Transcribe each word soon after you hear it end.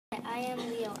am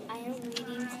Leo. I am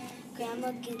reading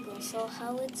Grandma Giggle. So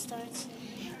how it starts,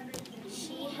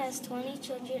 she has 20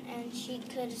 children and she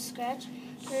could scratch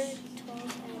her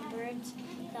toes and birds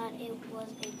thought it was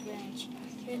a branch.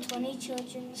 Her 20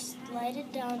 children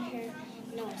slided down her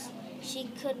nose. She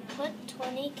could put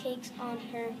 20 cakes on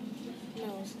her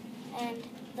nose. And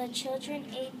the children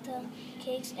ate the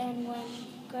cakes, and when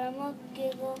Grandma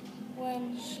Giggle,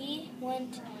 when she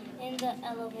went in the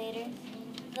elevator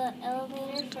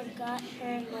forgot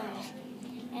her nose.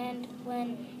 And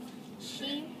when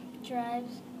she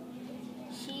drives,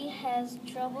 she has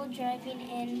trouble driving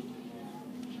in.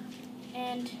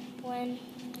 And when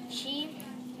she's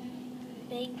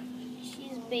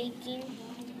baking,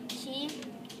 she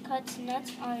cuts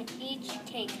nuts on each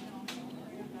cake.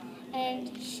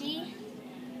 And she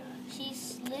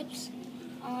slips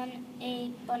on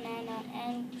a banana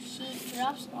and she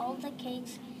drops all the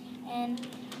cakes, and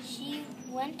she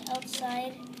went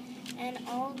outside and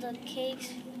all the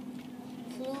cakes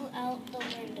flew out the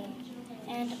window,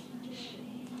 and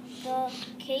the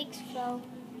cakes fell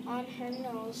on her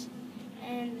nose,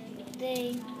 and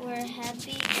they were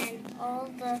happy, and all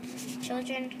the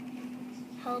children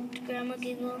helped Grandma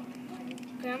Giggle.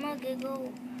 Grandma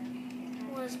Giggle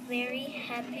was very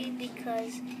happy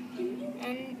because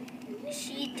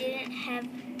she didn't have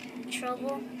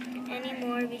trouble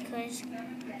anymore because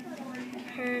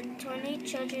her 20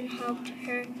 children helped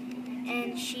her,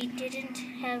 and she didn't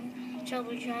have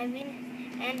trouble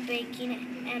driving and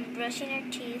baking and brushing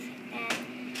her teeth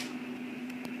and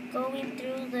going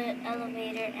through the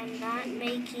elevator and not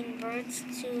making birds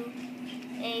to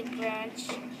a branch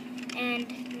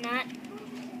and not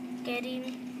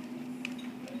getting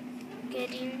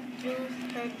through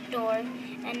her door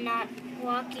and not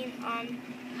walking on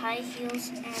high heels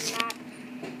and not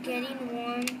getting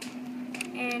warm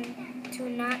and to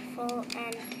not fall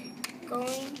and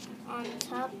going on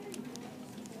top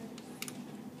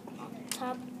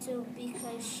too,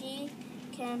 because she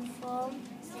can fall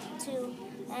too,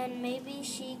 and maybe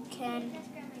she can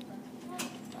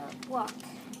walk.